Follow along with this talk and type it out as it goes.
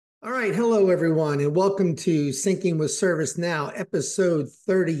All right. Hello, everyone, and welcome to Syncing with ServiceNow, episode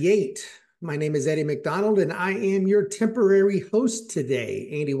 38. My name is Eddie McDonald, and I am your temporary host today.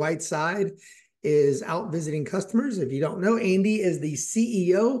 Andy Whiteside is out visiting customers. If you don't know, Andy is the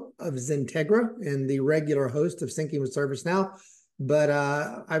CEO of XenTegra and the regular host of Syncing with ServiceNow. But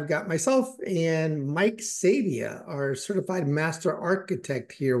I've got myself and Mike Sabia, our certified master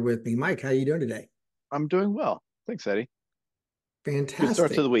architect, here with me. Mike, how are you doing today? I'm doing well. Thanks, Eddie. Good start to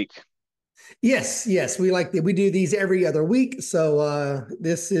Fantastic. the week. Yes, we do these every other week. So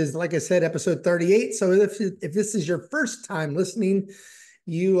this is, like I said, episode 38. So if this is your first time listening,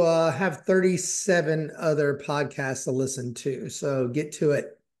 you have 37 other podcasts to listen to. So get to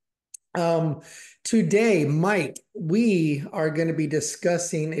it. Today, Mike, we are going to be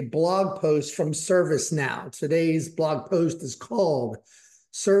discussing a blog post from ServiceNow. Today's blog post is called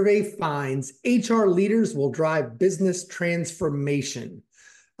Survey Finds HR Leaders Will Drive Business Transformation.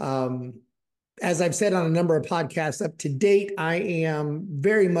 As I've said on a number of podcasts up to date, I am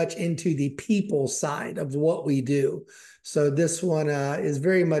very much into the people side of what we do. So this one is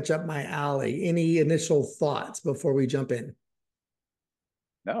very much up my alley. Any initial thoughts before we jump in?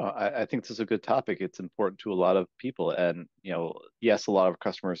 No, I think this is a good topic. It's important to a lot of people. And, yes, a lot of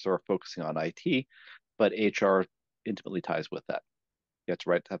customers are focusing on IT, but HR intimately ties with that. You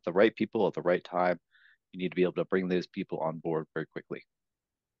have to have the right people at the right time. You need to be able to bring those people on board very quickly.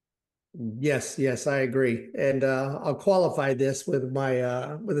 Yes, I agree, and I'll qualify this with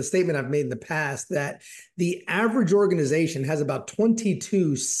my with a statement I've made in the past that the average organization has about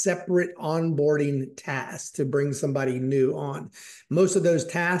 22 separate onboarding tasks to bring somebody new on. Most of those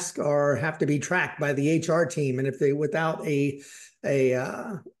tasks are have to be tracked by the HR team, and if they without a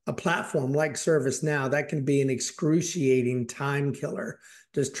platform like ServiceNow, that can be an excruciating time killer.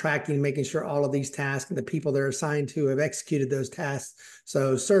 Just tracking, making sure all of these tasks and the people they're assigned to have executed those tasks.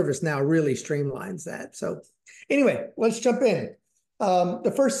 So ServiceNow really streamlines that. So anyway, let's jump in.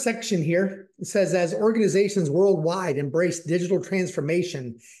 The first section here says, as organizations worldwide embrace digital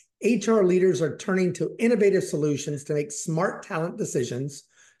transformation, HR leaders are turning to innovative solutions to make smart talent decisions,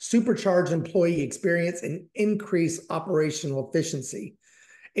 supercharge employee experience, and increase operational efficiency.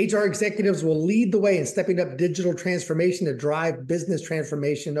 HR executives will lead the way in stepping up digital transformation to drive business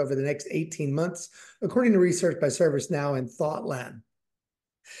transformation over the next 18 months, according to research by ServiceNow and Thought Lab.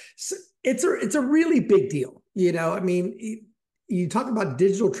 So it's a really big deal. I mean, you talk about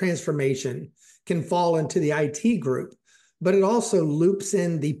digital transformation can fall into the IT group, but it also loops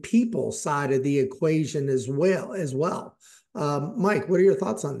in the people side of the equation as well. Mike, what are your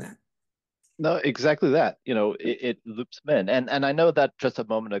thoughts on that? No, exactly that. It loops them in. And I know that just a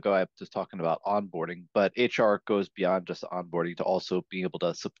moment ago I was just talking about onboarding, but HR goes beyond just onboarding to also being able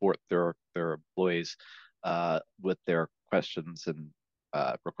to support their employees with their questions and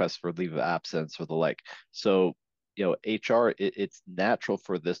requests for leave of absence or the like. So, HR, it's natural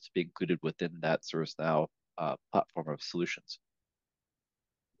for this to be included within that ServiceNow platform of solutions.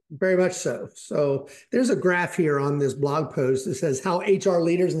 Very much so. So there's a graph here on this blog post that says how HR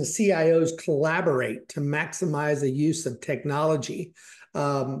leaders and CIOs collaborate to maximize the use of technology.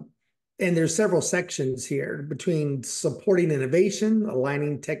 And there's several sections here between supporting innovation,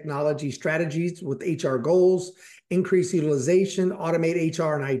 aligning technology strategies with HR goals, increase utilization, automate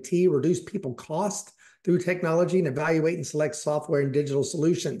HR and IT, reduce people cost through technology, and evaluate and select software and digital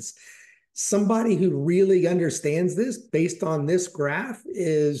solutions. Somebody who really understands this based on this graph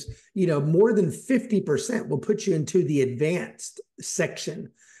is, more than 50% will put you into the advanced section,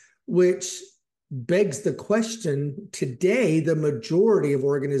 which begs the question today, the majority of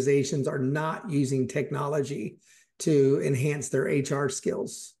organizations are not using technology to enhance their HR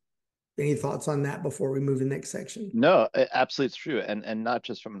skills. Any thoughts on that before we move to the next section? No, absolutely, it's true, and not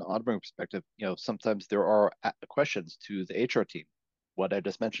just from an onboarding perspective. Sometimes there are questions to the HR team. What I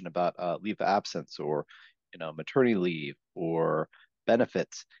just mentioned about leave of absence or maternity leave or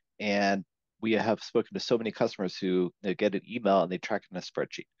benefits, and we have spoken to so many customers who get an email and they track it in a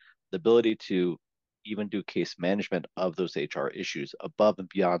spreadsheet. The ability to even do case management of those HR issues above and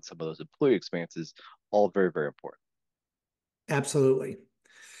beyond some of those employee experiences, all very, very important. Absolutely.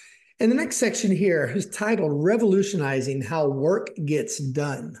 And the next section here is titled Revolutionizing How Work Gets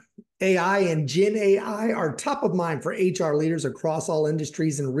Done. AI and Gen AI are top of mind for HR leaders across all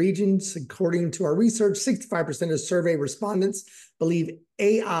industries and regions. According to our research, 65% of survey respondents believe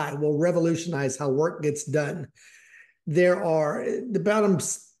AI will revolutionize how work gets done. The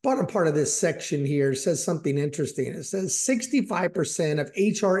bottom part of this section here says something interesting. It says 65% of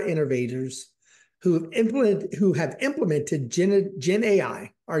HR innovators who have implemented Gen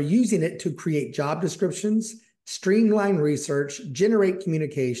AI are using it to create job descriptions, streamline research, generate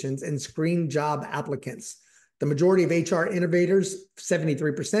communications, and screen job applicants. The majority of HR innovators,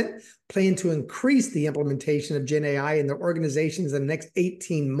 73%, plan to increase the implementation of Gen AI in their organizations in the next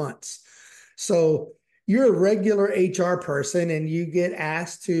 18 months. So you're a regular HR person and you get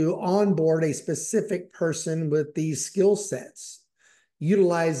asked to onboard a specific person with these skill sets,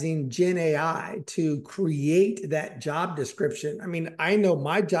 utilizing Gen AI to create that job description. I mean, I know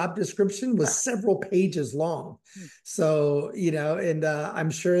my job description was several pages long. So, and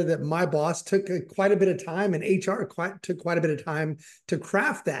I'm sure that my boss took quite a bit of time, and HR took quite a bit of time to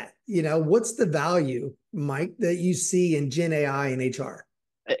craft that. What's the value, Mike, that you see in Gen AI and HR?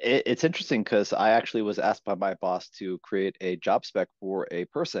 It's interesting because I actually was asked by my boss to create a job spec for a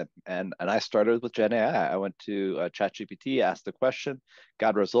person, and I started with Gen AI. I went to ChatGPT, asked the question,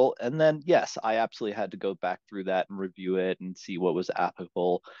 got a result, and then yes, I absolutely had to go back through that and review it and see what was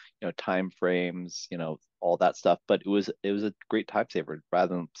applicable, time frames, all that stuff. But it was a great time saver.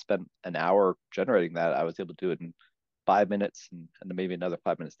 Rather than spend an hour generating that, I was able to do it in 5 minutes and then maybe another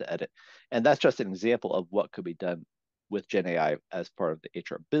 5 minutes to edit. And that's just an example of what could be done with Gen AI as part of the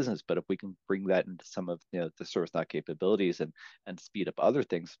HR business. But if we can bring that into some of the ServiceNow capabilities and speed up other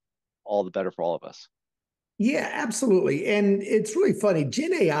things, all the better for all of us. Yeah, absolutely. And it's really funny.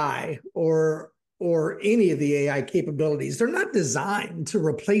 Gen AI or any of the AI capabilities, they're not designed to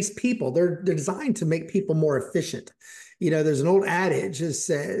replace people. They're designed to make people more efficient. There's an old adage that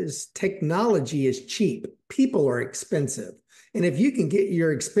says technology is cheap, people are expensive. And if you can get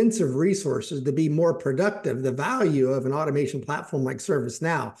your expensive resources to be more productive, the value of an automation platform like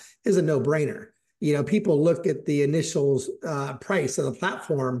ServiceNow is a no-brainer. People look at the initial price of the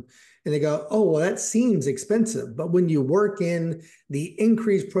platform and they go, oh, well, that seems expensive. But when you work in the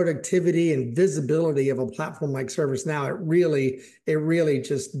increased productivity and visibility of a platform like ServiceNow, it really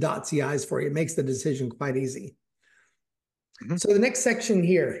just dots the I's for you. It makes the decision quite easy. Mm-hmm. So the next section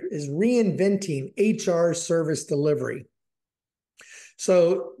here is reinventing HR service delivery.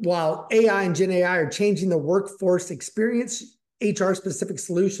 So while AI and Gen AI are changing the workforce experience, HR-specific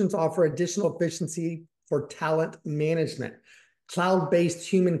solutions offer additional efficiency for talent management. Cloud-based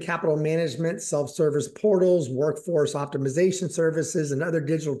human capital management, self-service portals, workforce optimization services, and other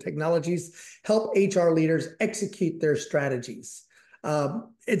digital technologies help HR leaders execute their strategies.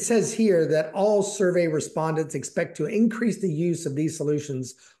 It says here that all survey respondents expect to increase the use of these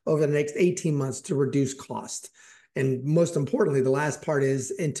solutions over the next 18 months to reduce cost. And most importantly, the last part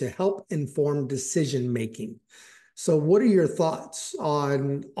is, and to help inform decision making. So what are your thoughts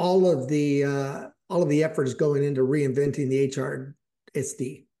on all of the efforts going into reinventing the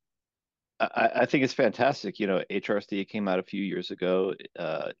HRSD? I think it's fantastic. HRSD came out a few years ago.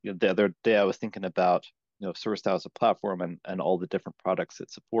 The other day I was thinking about ServiceNow as a platform and all the different products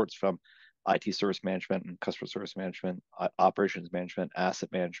it supports, from IT service management and customer service management, operations management,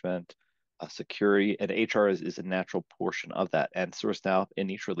 asset management, security, and HR is a natural portion of that. And ServiceNow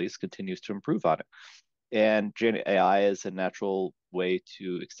in each release continues to improve on it. And Gen AI is a natural way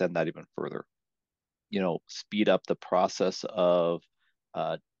to extend that even further. Speed up the process of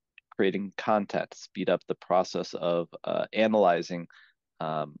creating content, speed up the process of analyzing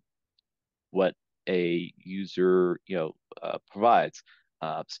what a user provides,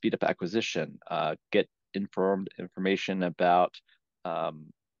 speed up acquisition, get informed information about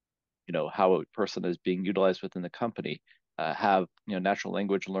how a person is being utilized within the company, have natural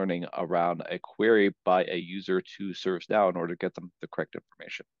language learning around a query by a user to ServiceNow in order to get them the correct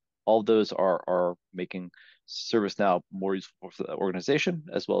information. All of those are making ServiceNow more useful for the organization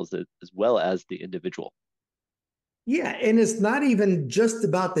as well as the individual. Yeah, and it's not even just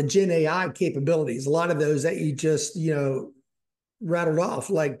about the Gen AI capabilities. A lot of those that you just rattled off,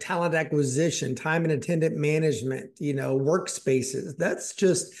 like talent acquisition, time and attendant management, workspaces.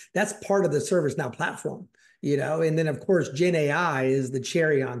 That's part of the ServiceNow platform, and then of course, Gen AI is the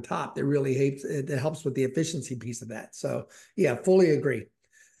cherry on top that really helps with the efficiency piece of that. So yeah, fully agree.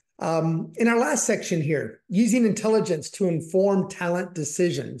 In our last section here, using intelligence to inform talent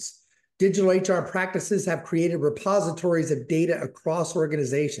decisions. Digital HR practices have created repositories of data across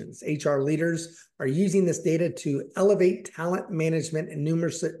organizations. HR leaders are using this data to elevate talent management in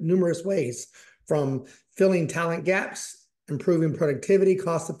numerous ways, from filling talent gaps, improving productivity,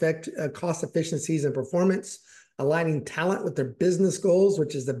 cost efficiencies and performance, aligning talent with their business goals,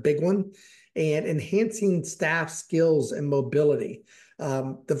 which is the big one, and enhancing staff skills and mobility.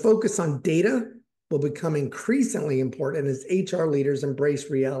 The focus on data will become increasingly important as HR leaders embrace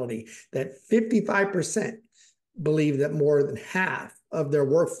reality that 55% believe that more than half of their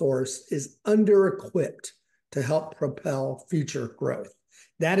workforce is under-equipped to help propel future growth.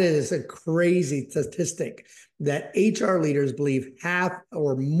 That is a crazy statistic that HR leaders believe half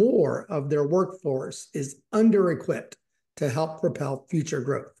or more of their workforce is under-equipped to help propel future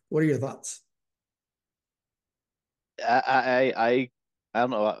growth. What are your thoughts? I don't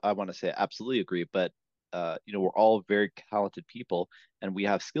know. I want to say absolutely agree, but we're all very talented people and we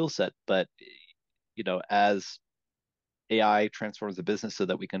have skill set, but as AI transforms the business so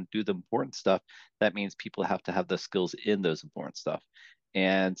that we can do the important stuff, that means people have to have the skills in those important stuff.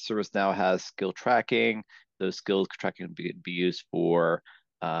 And ServiceNow has skill tracking. Those skill tracking can be used for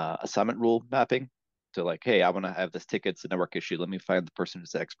assignment rule mapping. So like, hey, I want to have this ticket, it's a network issue. Let me find the person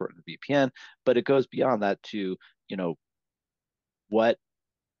who's the expert in the VPN. But it goes beyond that to, what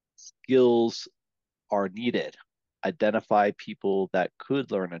skills are needed. Identify people that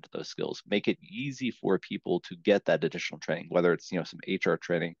could learn into those skills. Make it easy for people to get that additional training, whether it's some HR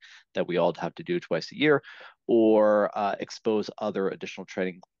training that we all have to do twice a year, or expose other additional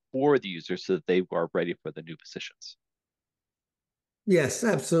training for the users so that they are ready for the new positions. Yes,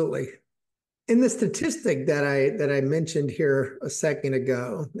 absolutely. In the statistic that I mentioned here a second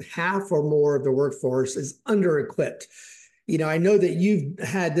ago, half or more of the workforce is under-equipped. I know that you've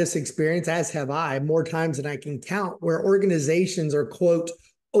had this experience, as have I, more times than I can count, where organizations are, quote,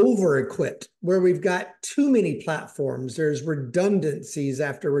 over-equipped, where we've got too many platforms. There's redundancies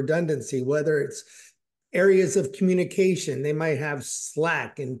after redundancy, whether it's areas of communication. They might have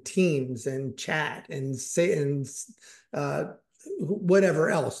Slack and Teams and chat and whatever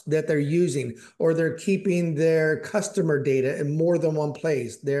else that they're using, or they're keeping their customer data in more than one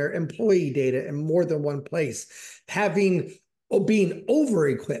place, their employee data in more than one place. Being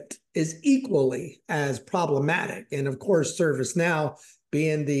over-equipped is equally as problematic. And of course, ServiceNow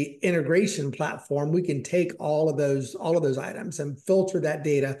being the integration platform, we can take all of those items and filter that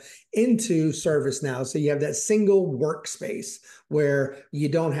data into ServiceNow. So you have that single workspace where you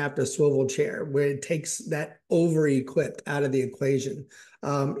don't have to swivel chair, where it takes that over-equipped out of the equation.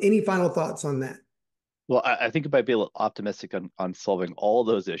 Any final thoughts on that? Well, I think it might be a little optimistic on solving all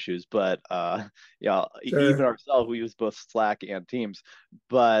those issues, but yeah, even Sure. ourselves, we use both Slack and Teams,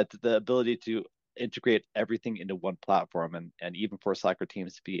 but the ability to integrate everything into one platform and even for Slack or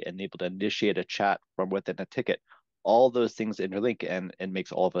Teams to be enabled to initiate a chat from within a ticket, all those things interlink and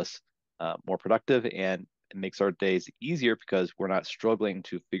makes all of us more productive, and it makes our days easier because we're not struggling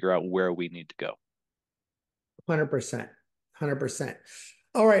to figure out where we need to go. 100%. 100%.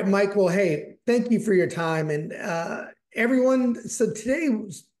 All right, Mike. Well, hey, thank you for your time. And everyone, so today,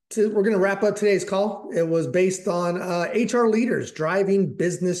 we're going to wrap up today's call. It was based on HR leaders driving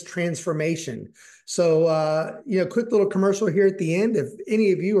business transformation. So, quick little commercial here at the end. If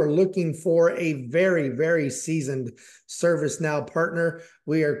any of you are looking for a very, very seasoned ServiceNow partner,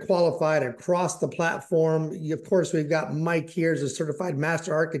 we are qualified across the platform. Of course, we've got Mike here as a certified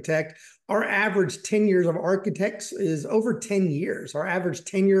master architect. Our average 10 years of architects is over 10 years. Our average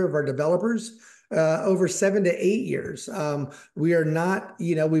tenure of our developers, over 7 to 8 years. We are not,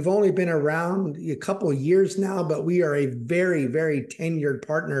 we've only been around a couple of years now, but we are a very, very tenured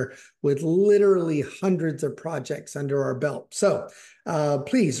partner with literally hundreds of projects under our belt. So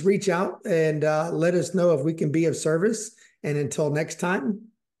please reach out and let us know if we can be of service. And until next time,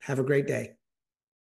 have a great day.